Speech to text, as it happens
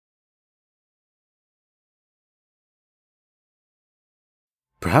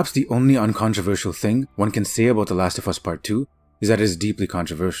Perhaps the only uncontroversial thing one can say about The Last of Us Part 2 is that it is deeply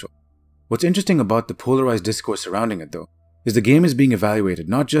controversial. What's interesting about the polarized discourse surrounding it, though, is the game is being evaluated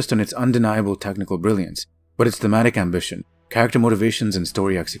not just on its undeniable technical brilliance, but its thematic ambition, character motivations, and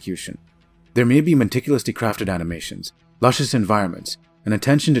story execution. There may be meticulously crafted animations, luscious environments, and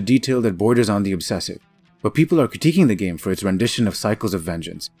attention to detail that borders on the obsessive, but people are critiquing the game for its rendition of cycles of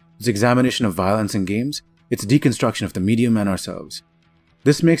vengeance, its examination of violence in games, its deconstruction of the medium and ourselves.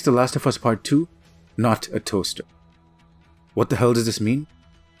 This makes The Last of Us Part 2 not a toaster. What the hell does this mean?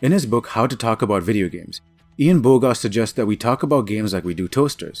 In his book How to Talk About Video Games, Ian Bogost suggests that we talk about games like we do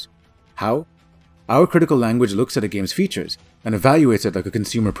toasters. How? Our critical language looks at a game's features and evaluates it like a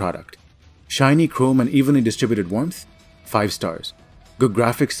consumer product. Shiny chrome and evenly distributed warmth? 5 stars. Good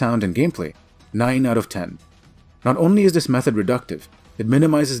graphics, sound, and gameplay? 9 out of 10. Not only is this method reductive, it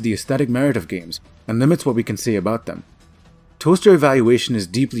minimizes the aesthetic merit of games and limits what we can say about them. Toaster evaluation is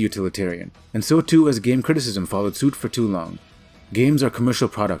deeply utilitarian, and so too has game criticism followed suit for too long. Games are commercial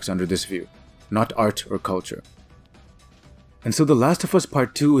products under this view, not art or culture. And so The Last of Us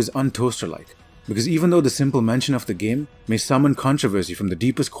Part 2 is untoaster-like, because even though the simple mention of the game may summon controversy from the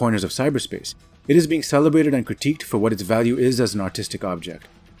deepest corners of cyberspace, it is being celebrated and critiqued for what its value is as an artistic object,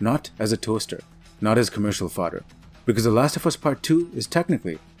 not as a toaster, not as commercial fodder, because The Last of Us Part 2 is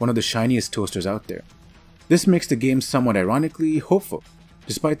technically one of the shiniest toasters out there. This makes the game somewhat ironically hopeful,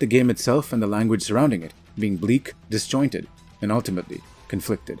 despite the game itself and the language surrounding it being bleak, disjointed, and ultimately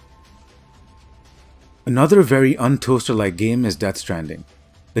conflicted. Another very untoaster-like game is Death Stranding.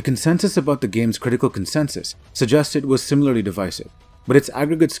 The consensus about the game's critical consensus suggests it was similarly divisive, but its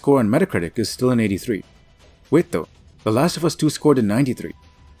aggregate score on Metacritic is still an 83. Wait though, The Last of Us 2 scored a 93.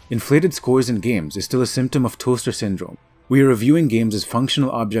 Inflated scores in games is still a symptom of toaster syndrome. We are reviewing games as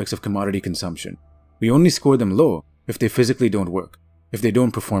functional objects of commodity consumption. We only score them low if they physically don't work, if they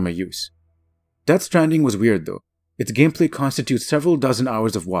don't perform a use. Death Stranding was weird though. Its gameplay constitutes several dozen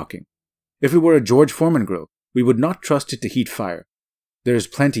hours of walking. If it were a George Foreman grill, we would not trust it to heat fire. There is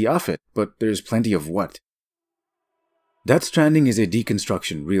plenty of it, but there is plenty of what? Death Stranding is a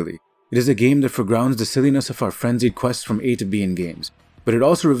deconstruction, really. It is a game that foregrounds the silliness of our frenzied quests from A to B in games, but it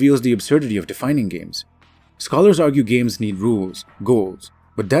also reveals the absurdity of defining games. Scholars argue games need rules, goals,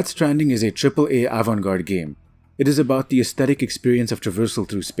 but Death Stranding is a AAA avant-garde game. It is about the aesthetic experience of traversal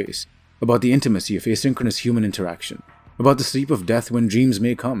through space, about the intimacy of asynchronous human interaction, about the sleep of death when dreams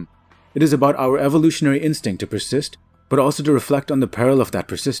may come. It is about our evolutionary instinct to persist, but also to reflect on the peril of that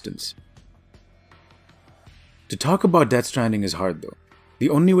persistence. To talk about Death Stranding is hard though. The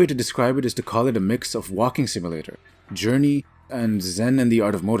only way to describe it is to call it a mix of walking simulator, journey, and Zen and the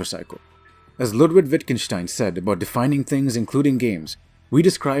art of motorcycle. As Ludwig Wittgenstein said about defining things including games, we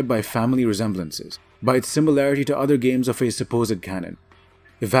describe by family resemblances, by its similarity to other games of a supposed canon.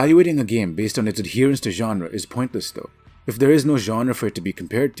 Evaluating a game based on its adherence to genre is pointless though, if there is no genre for it to be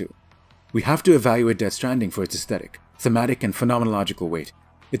compared to. We have to evaluate Death Stranding for its aesthetic, thematic, and phenomenological weight,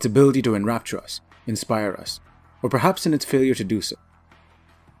 its ability to enrapture us, inspire us, or perhaps in its failure to do so.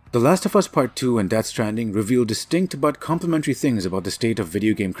 The Last of Us Part 2 and Death Stranding reveal distinct but complementary things about the state of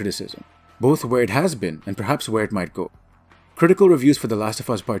video game criticism, both where it has been and perhaps where it might go. Critical reviews for The Last of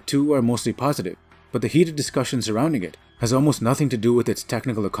Us Part 2 are mostly positive, but the heated discussion surrounding it has almost nothing to do with its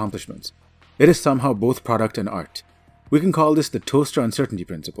technical accomplishments. It is somehow both product and art. We can call this the toaster uncertainty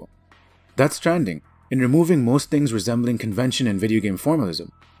principle. Death Stranding, in removing most things resembling convention and video game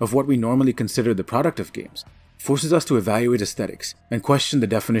formalism of what we normally consider the product of games, forces us to evaluate aesthetics and question the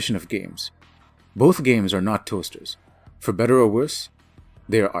definition of games. Both games are not toasters. For better or worse,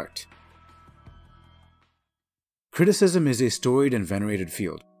 they are art. Criticism is a storied and venerated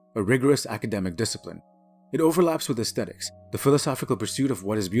field, a rigorous academic discipline. It overlaps with aesthetics, the philosophical pursuit of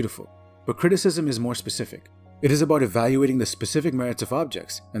what is beautiful, but criticism is more specific. It is about evaluating the specific merits of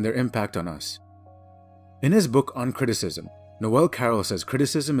objects and their impact on us. In his book On Criticism, Noel Carroll says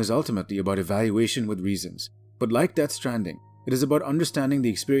criticism is ultimately about evaluation with reasons, but like Death Stranding, it is about understanding the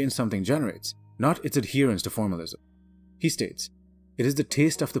experience something generates, not its adherence to formalism. He states, "It is the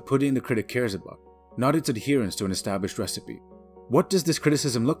taste of the pudding the critic cares about, not its adherence to an established recipe." What does this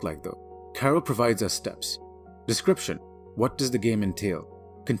criticism look like though? Carroll provides us steps. Description: what does the game entail?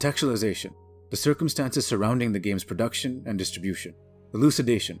 Contextualization: the circumstances surrounding the game's production and distribution.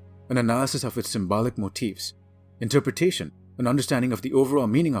 Elucidation: an analysis of its symbolic motifs. Interpretation: an understanding of the overall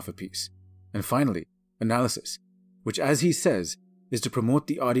meaning of a piece. And finally, analysis, which, as he says, is to promote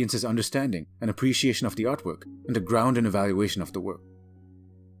the audience's understanding and appreciation of the artwork and to ground an evaluation of the work.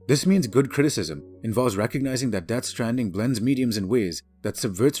 This means good criticism involves recognizing that Death Stranding blends mediums in ways that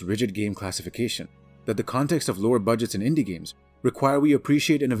subverts rigid game classification, that the context of lower budgets in indie games require we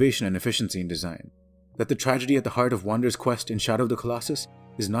appreciate innovation and efficiency in design. That the tragedy at the heart of Wander's quest in Shadow of the Colossus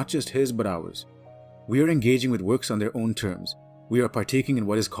is not just his but ours. We are engaging with works on their own terms. We are partaking in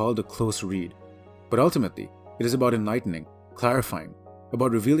what is called a close read. But ultimately, it is about enlightening, clarifying,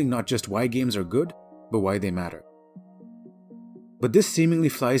 about revealing not just why games are good, but why they matter. But this seemingly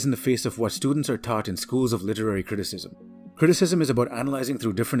flies in the face of what students are taught in schools of literary criticism. Criticism is about analyzing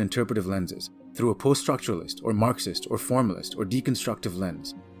through different interpretive lenses, through a post-structuralist or Marxist or formalist or deconstructive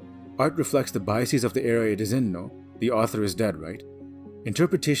lens. Art reflects the biases of the era it is in, no? The author is dead, right?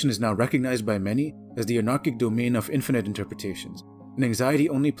 Interpretation is now recognized by many as the anarchic domain of infinite interpretations, an anxiety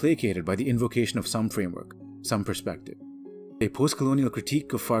only placated by the invocation of some framework, some perspective. A post-colonial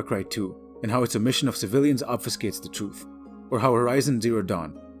critique of Far Cry 2 and how its omission of civilians obfuscates the truth, or how Horizon Zero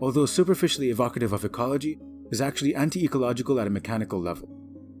Dawn, although superficially evocative of ecology, is actually anti-ecological at a mechanical level.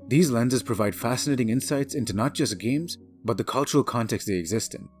 These lenses provide fascinating insights into not just games, but the cultural context they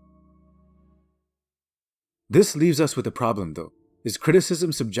exist in. This leaves us with a problem though. Is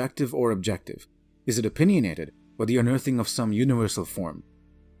criticism subjective or objective? Is it opinionated, or the unearthing of some universal form?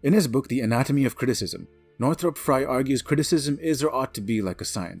 In his book The Anatomy of Criticism, Northrop Frye argues criticism is or ought to be like a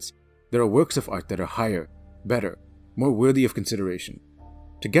science. There are works of art that are higher, better, more worthy of consideration.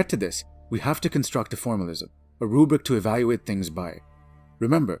 To get to this, we have to construct a formalism, a rubric to evaluate things by.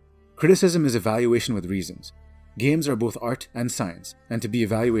 Remember, criticism is evaluation with reasons. Games are both art and science, and to be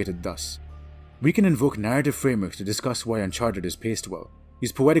evaluated thus. We can invoke narrative frameworks to discuss why Uncharted is paced well,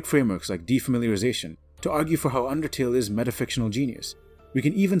 use poetic frameworks like defamiliarization to argue for how Undertale is metafictional genius. We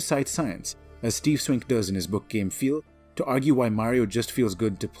can even cite science, as Steve Swink does in his book Game Feel, to argue why Mario just feels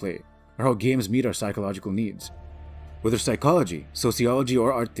good to play, or how games meet our psychological needs. Whether psychology, sociology,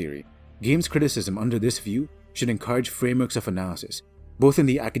 or art theory, games criticism under this view should encourage frameworks of analysis, both in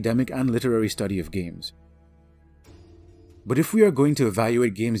the academic and literary study of games. But if we are going to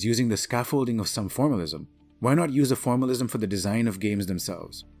evaluate games using the scaffolding of some formalism, why not use a formalism for the design of games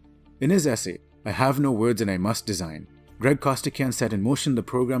themselves? In his essay, I Have No Words and I Must Design, Greg Costikian set in motion the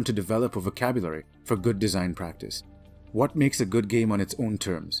program to develop a vocabulary for good design practice. What makes a good game on its own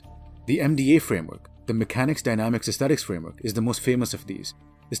terms? The MDA framework, the Mechanics Dynamics Aesthetics framework, is the most famous of these,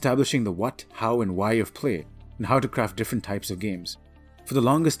 establishing the what, how, and why of play, and how to craft different types of games. For the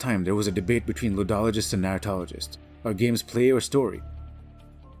longest time, there was a debate between ludologists and narratologists. Are games play or story?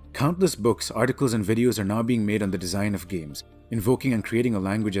 Countless books, articles, and videos are now being made on the design of games, invoking and creating a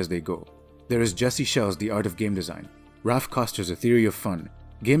language as they go. There is Jesse Schell's The Art of Game Design, Ralph Koster's A Theory of Fun,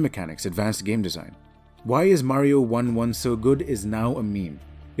 Game Mechanics, Advanced Game Design. Why is Mario 1-1 so good is now a meme.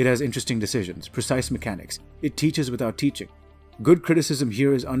 It has interesting decisions, precise mechanics. It teaches without teaching. Good criticism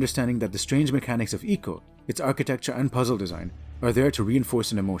here is understanding that the strange mechanics of Eco, its architecture and puzzle design, are there to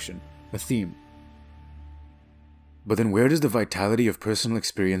reinforce an emotion, a theme. But then where does the vitality of personal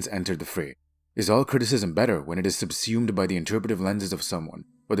experience enter the fray? Is all criticism better when it is subsumed by the interpretive lenses of someone,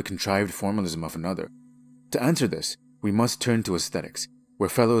 or the contrived formalism of another? To answer this, we must turn to aesthetics, where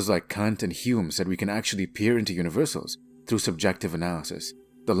fellows like Kant and Hume said we can actually peer into universals through subjective analysis.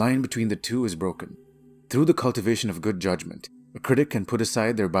 The line between the two is broken. Through the cultivation of good judgment, a critic can put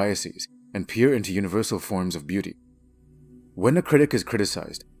aside their biases and peer into universal forms of beauty. When a critic is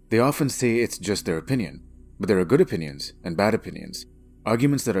criticized, they often say it's just their opinion, but there are good opinions and bad opinions,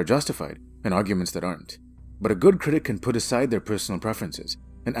 arguments that are justified and arguments that aren't. But a good critic can put aside their personal preferences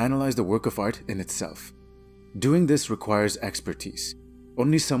and analyze the work of art in itself. Doing this requires expertise.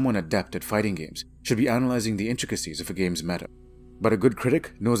 Only someone adept at fighting games should be analyzing the intricacies of a game's meta. But a good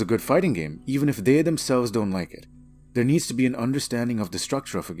critic knows a good fighting game even if they themselves don't like it. There needs to be an understanding of the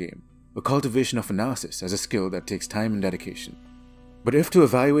structure of a game, a cultivation of analysis as a skill that takes time and dedication. But if to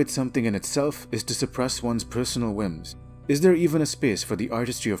evaluate something in itself is to suppress one's personal whims, is there even a space for the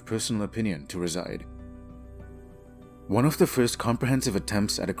artistry of personal opinion to reside? One of the first comprehensive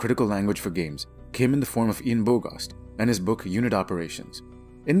attempts at a critical language for games came in the form of Ian Bogost and his book Unit Operations.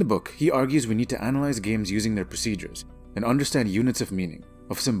 In the book, he argues we need to analyze games using their procedures and understand units of meaning,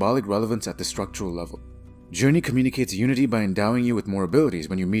 of symbolic relevance at the structural level. Journey communicates unity by endowing you with more abilities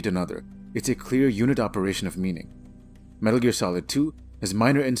when you meet another. It's a clear unit operation of meaning. Metal Gear Solid 2 has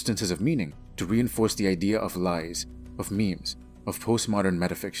minor instances of meaning to reinforce the idea of lies, of memes, of postmodern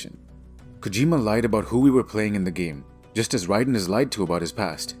metafiction. Kojima lied about who we were playing in the game, just as Raiden is lied to about his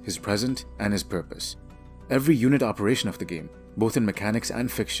past, his present, and his purpose. Every unit operation of the game, both in mechanics and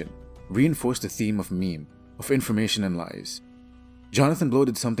fiction, reinforced the theme of meme, of information and lies. Jonathan Blow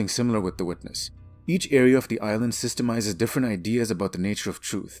did something similar with The Witness. Each area of the island systemizes different ideas about the nature of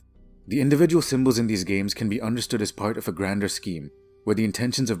truth. The individual symbols in these games can be understood as part of a grander scheme, where the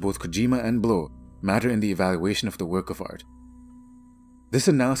intentions of both Kojima and Blow matter in the evaluation of the work of art. This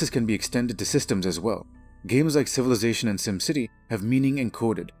analysis can be extended to systems as well. Games like Civilization and SimCity have meaning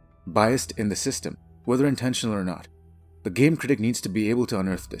encoded, biased in the system, whether intentional or not. The game critic needs to be able to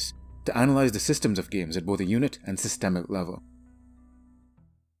unearth this, to analyze the systems of games at both a unit and systemic level.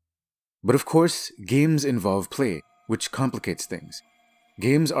 But of course, games involve play, which complicates things.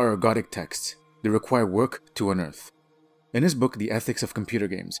 Games are ergodic texts. They require work to unearth. In his book, The Ethics of Computer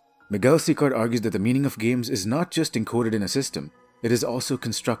Games, Miguel Sicard argues that the meaning of games is not just encoded in a system, it is also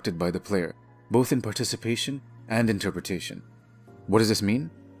constructed by the player, both in participation and interpretation. What does this mean?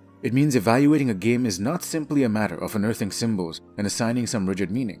 It means evaluating a game is not simply a matter of unearthing symbols and assigning some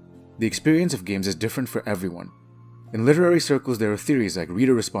rigid meaning. The experience of games is different for everyone. In literary circles, there are theories like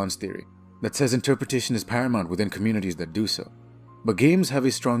reader response theory that says interpretation is paramount within communities that do so. But games have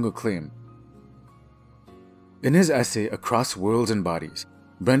a stronger claim. In his essay, Across Worlds and Bodies,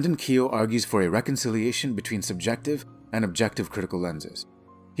 Brendan Keogh argues for a reconciliation between subjective and objective critical lenses.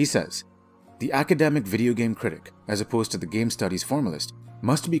 He says, the academic video game critic, as opposed to the game studies formalist,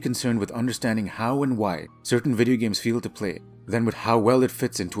 must be concerned with understanding how and why certain video games feel to play, than with how well it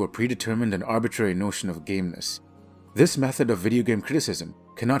fits into a predetermined and arbitrary notion of gameness. This method of video game criticism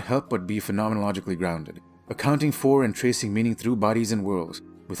cannot help but be phenomenologically grounded, accounting for and tracing meaning through bodies and worlds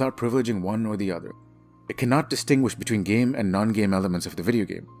without privileging one or the other. It cannot distinguish between game and non-game elements of the video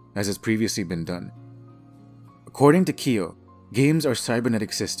game, as has previously been done. According to Keogh, games are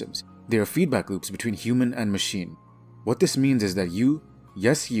cybernetic systems. They are feedback loops between human and machine. What this means is that you,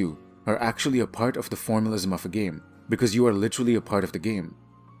 yes you, are actually a part of the formalism of a game, because you are literally a part of the game.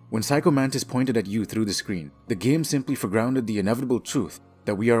 When Psycho Mantis pointed at you through the screen, the game simply foregrounded the inevitable truth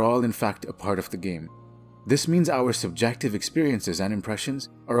that we are all in fact a part of the game. This means our subjective experiences and impressions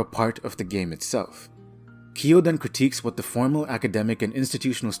are a part of the game itself. Keogh then critiques what the formal academic and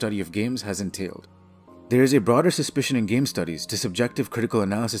institutional study of games has entailed. There is a broader suspicion in game studies to subjective critical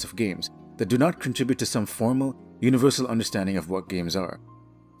analysis of games that do not contribute to some formal, universal understanding of what games are.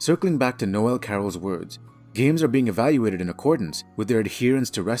 Circling back to Noel Carroll's words, games are being evaluated in accordance with their adherence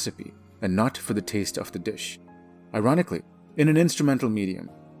to recipe and not for the taste of the dish. Ironically, in an instrumental medium,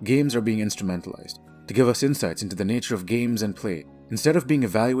 games are being instrumentalized to give us insights into the nature of games and play instead of being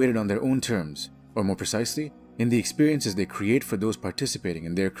evaluated on their own terms, or more precisely, in the experiences they create for those participating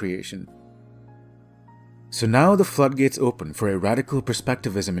in their creation. So now the floodgates open for a radical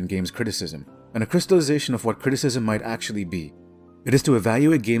perspectivism in games criticism, and a crystallization of what criticism might actually be. It is to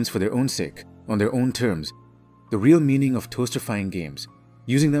evaluate games for their own sake, on their own terms, the real meaning of toasterifying games,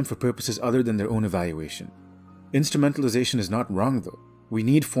 using them for purposes other than their own evaluation. Instrumentalization is not wrong though. We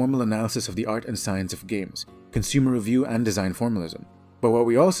need formal analysis of the art and science of games, consumer review and design formalism. But what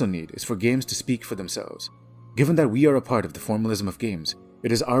we also need is for games to speak for themselves. Given that we are a part of the formalism of games,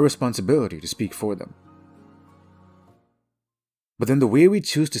 it is our responsibility to speak for them. But then the way we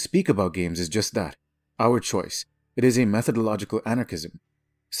choose to speak about games is just that, our choice. It is a methodological anarchism.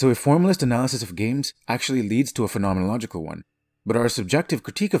 So a formalist analysis of games actually leads to a phenomenological one, but our subjective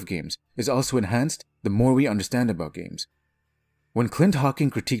critique of games is also enhanced the more we understand about games. When Clint Hawking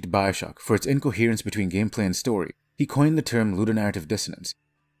critiqued Bioshock for its incoherence between gameplay and story, he coined the term ludonarrative dissonance.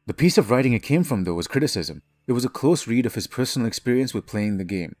 The piece of writing it came from, though, was criticism. It was a close read of his personal experience with playing the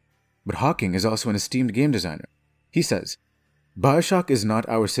game. But Hawking is also an esteemed game designer. He says, Bioshock is not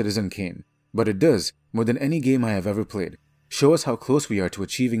our Citizen Kane, but it does, more than any game I have ever played, show us how close we are to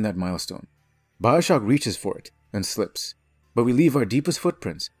achieving that milestone. Bioshock reaches for it, and slips. But we leave our deepest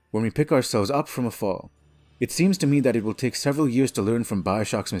footprints when we pick ourselves up from a fall. It seems to me that it will take several years to learn from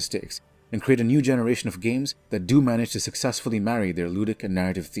Bioshock's mistakes, and create a new generation of games that do manage to successfully marry their ludic and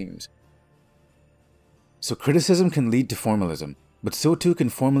narrative themes. So criticism can lead to formalism, but so too can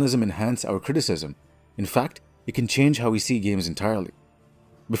formalism enhance our criticism. In fact, it can change how we see games entirely.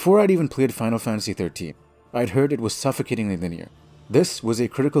 Before I'd even played Final Fantasy XIII, I'd heard it was suffocatingly linear. This was a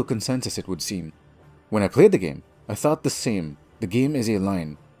critical consensus, it would seem. When I played the game, I thought the same. The game is a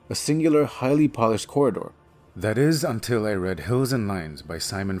line, a singular, highly polished corridor. That is, until I read Hills and Lines by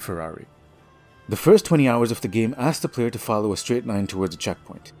Simon Ferrari. The first 20 hours of the game asked the player to follow a straight line towards a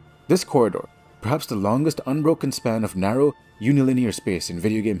checkpoint. This corridor, perhaps the longest unbroken span of narrow, unilinear space in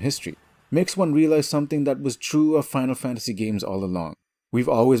video game history, makes one realize something that was true of Final Fantasy games all along. We've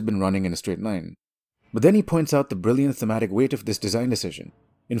always been running in a straight line. But then he points out the brilliant thematic weight of this design decision.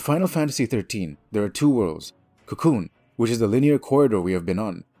 In Final Fantasy XIII, there are two worlds, Cocoon, which is the linear corridor we have been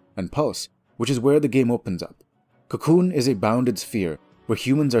on, and Pulse, which is where the game opens up. Cocoon is a bounded sphere, where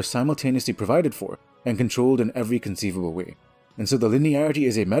humans are simultaneously provided for and controlled in every conceivable way, and so the linearity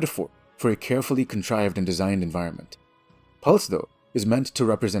is a metaphor for a carefully contrived and designed environment. Pulse, though, is meant to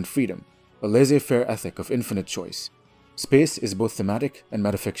represent freedom, a laissez-faire ethic of infinite choice. Space is both thematic and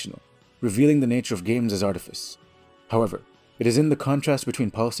metafictional, revealing the nature of games as artifice. However, it is in the contrast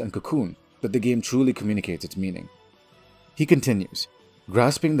between Pulse and Cocoon that the game truly communicates its meaning. He continues,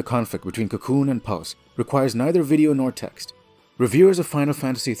 grasping the conflict between Cocoon and Pulse requires neither video nor text. Reviewers of Final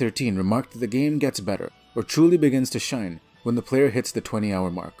Fantasy XIII remarked that the game gets better, or truly begins to shine, when the player hits the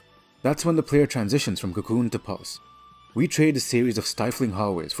 20-hour mark. That's when the player transitions from Cocoon to Pulse. We trade a series of stifling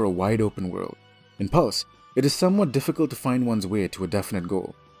hallways for a wide-open world. In Pulse, it is somewhat difficult to find one's way to a definite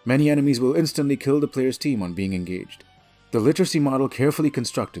goal. Many enemies will instantly kill the player's team on being engaged. The literacy model carefully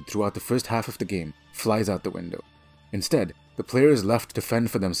constructed throughout the first half of the game flies out the window. Instead, the player is left to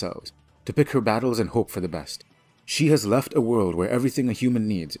fend for themselves, to pick her battles and hope for the best. She has left a world where everything a human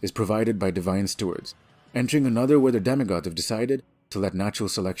needs is provided by divine stewards, entering another where the demigods have decided to let natural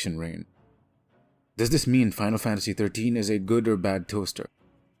selection reign. Does this mean Final Fantasy XIII is a good or bad toaster?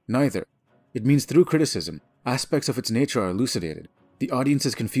 Neither. It means through criticism, aspects of its nature are elucidated, the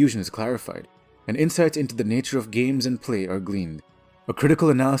audience's confusion is clarified, and insights into the nature of games and play are gleaned. A critical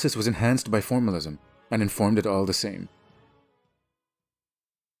analysis was enhanced by formalism, and informed it all the same.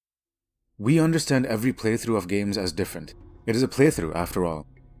 We understand every playthrough of games as different. It is a playthrough, after all.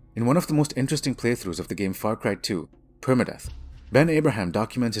 In one of the most interesting playthroughs of the game Far Cry 2, Permadeath, Ben Abraham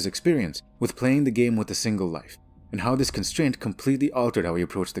documents his experience with playing the game with a single life, and how this constraint completely altered how he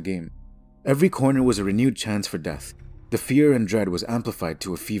approached the game. Every corner was a renewed chance for death. The fear and dread was amplified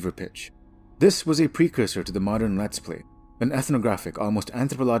to a fever pitch. This was a precursor to the modern Let's Play, an ethnographic, almost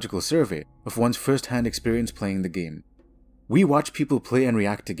anthropological survey of one's first-hand experience playing the game. We watch people play and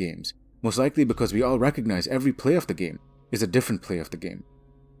react to games, most likely because we all recognize every play of the game is a different play of the game.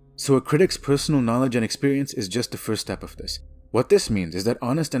 So a critic's personal knowledge and experience is just the first step of this. What this means is that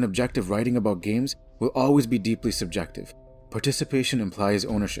honest and objective writing about games will always be deeply subjective. Participation implies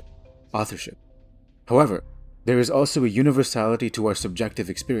ownership, authorship. However, there is also a universality to our subjective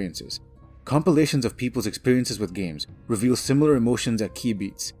experiences. Compilations of people's experiences with games reveal similar emotions at key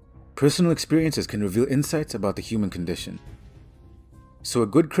beats. Personal experiences can reveal insights about the human condition. So a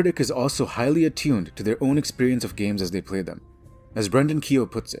good critic is also highly attuned to their own experience of games as they play them. As Brendan Keogh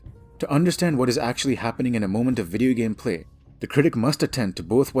puts it, to understand what is actually happening in a moment of video game play, the critic must attend to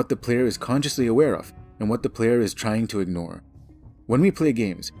both what the player is consciously aware of and what the player is trying to ignore. When we play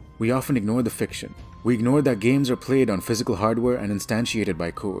games, we often ignore the fiction. We ignore that games are played on physical hardware and instantiated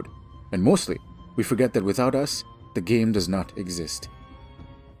by code. And mostly, we forget that without us, the game does not exist.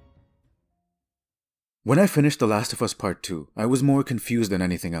 When I finished The Last of Us Part 2, I was more confused than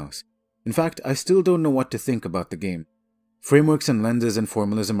anything else. In fact, I still don't know what to think about the game. Frameworks and lenses and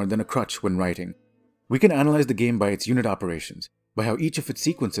formalism are then a crutch when writing. We can analyze the game by its unit operations, by how each of its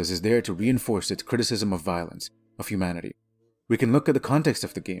sequences is there to reinforce its criticism of violence, of humanity. We can look at the context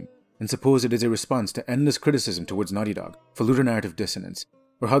of the game, and suppose it is a response to endless criticism towards Naughty Dog for ludonarrative dissonance,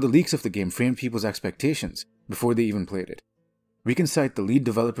 or how the leaks of the game framed people's expectations before they even played it. We can cite the lead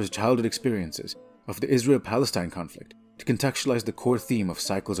developer's childhood experiences of the Israel-Palestine conflict to contextualize the core theme of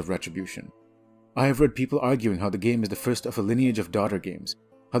cycles of retribution. I have read people arguing how the game is the first of a lineage of daughter games,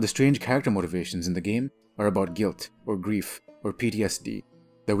 how the strange character motivations in the game are about guilt, or grief, or PTSD,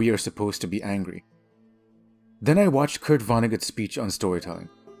 that we are supposed to be angry. Then I watched Kurt Vonnegut's speech on storytelling,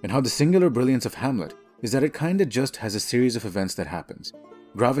 and how the singular brilliance of Hamlet is that it kinda just has a series of events that happens.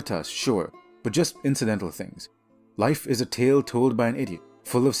 Gravitas, sure, but just incidental things. Life is a tale told by an idiot,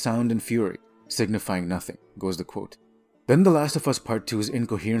 full of sound and fury, signifying nothing, goes the quote. Then The Last of Us Part 2's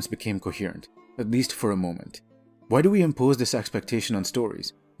incoherence became coherent, at least for a moment. Why do we impose this expectation on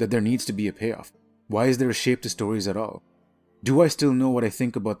stories, that there needs to be a payoff? Why is there a shape to stories at all? Do I still know what I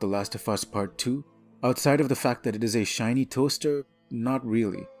think about The Last of Us Part 2? Outside of the fact that it is a shiny toaster? Not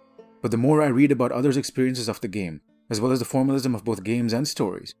really. But the more I read about others' experiences of the game, as well as the formalism of both games and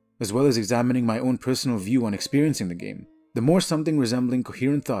stories, as well as examining my own personal view on experiencing the game, the more something resembling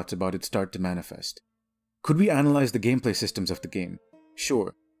coherent thoughts about it start to manifest. Could we analyze the gameplay systems of the game?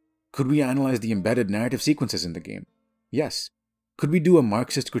 Sure. Could we analyze the embedded narrative sequences in the game? Yes. Could we do a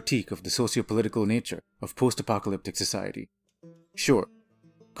Marxist critique of the socio-political nature of post-apocalyptic society? Sure.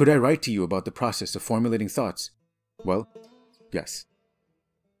 Could I write to you about the process of formulating thoughts? Well, yes.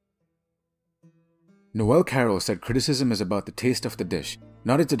 Noel Carroll said criticism is about the taste of the dish,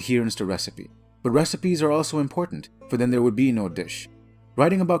 not its adherence to recipe. But recipes are also important, for then there would be no dish.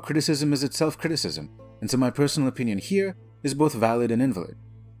 Writing about criticism is itself criticism, and so my personal opinion here is both valid and invalid.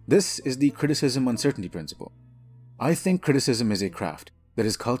 This is the criticism uncertainty principle. I think criticism is a craft that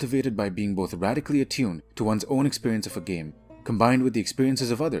is cultivated by being both radically attuned to one's own experience of a game, combined with the experiences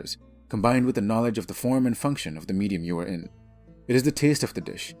of others, combined with the knowledge of the form and function of the medium you are in. It is the taste of the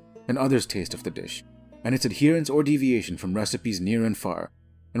dish, and others' taste of the dish. and its adherence or deviation from recipes near and far,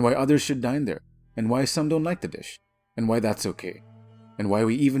 and why others should dine there, and why some don't like the dish, and why that's okay, and why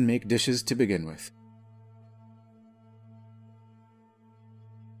we even make dishes to begin with.